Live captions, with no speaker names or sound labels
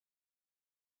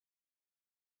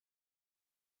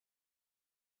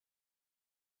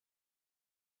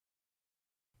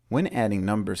When adding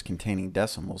numbers containing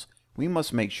decimals, we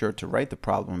must make sure to write the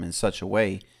problem in such a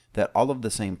way that all of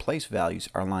the same place values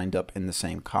are lined up in the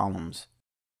same columns.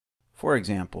 For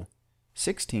example,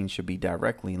 16 should be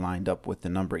directly lined up with the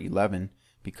number 11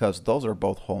 because those are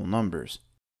both whole numbers.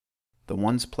 The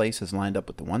ones place is lined up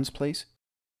with the ones place,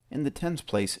 and the tens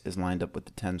place is lined up with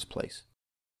the tens place.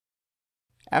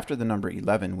 After the number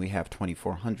 11, we have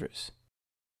 24 hundredths.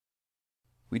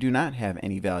 We do not have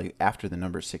any value after the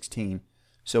number 16,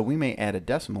 so we may add a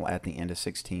decimal at the end of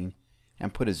 16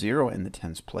 and put a 0 in the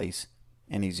tens place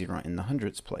and a 0 in the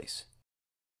hundredths place.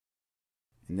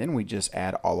 And then we just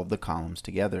add all of the columns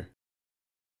together.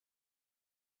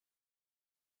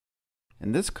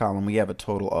 In this column we have a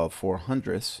total of 4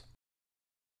 hundredths.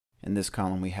 In this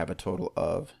column we have a total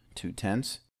of 2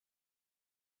 tenths.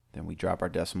 Then we drop our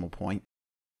decimal point.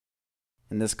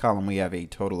 In this column we have a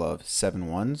total of 7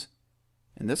 ones.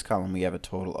 In this column we have a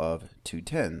total of 2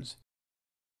 tens.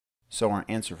 So our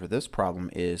answer for this problem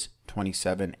is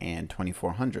 27 and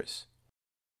 24 hundredths.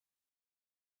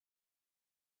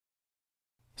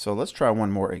 So let's try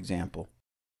one more example.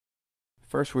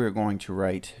 First we are going to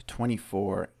write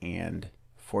 24 and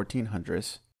 14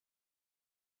 hundredths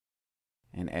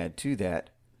and add to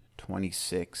that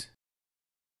 26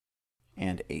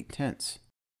 and 8 tenths.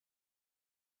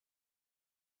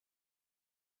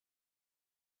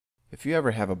 If you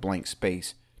ever have a blank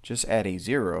space, just add a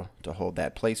 0 to hold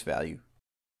that place value.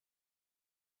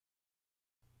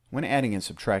 When adding and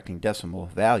subtracting decimal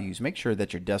values, make sure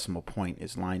that your decimal point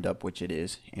is lined up, which it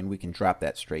is, and we can drop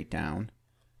that straight down.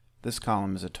 This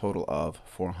column is a total of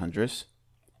 4 hundredths.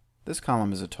 This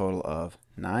column is a total of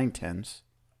 9 tenths.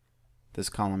 This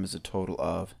column is a total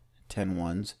of 10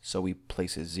 ones, so we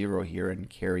place a 0 here and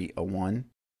carry a 1.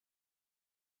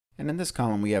 And in this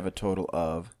column we have a total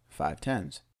of 5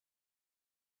 tens.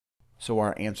 So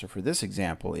our answer for this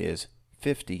example is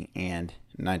 50 and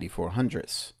 94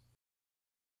 hundredths.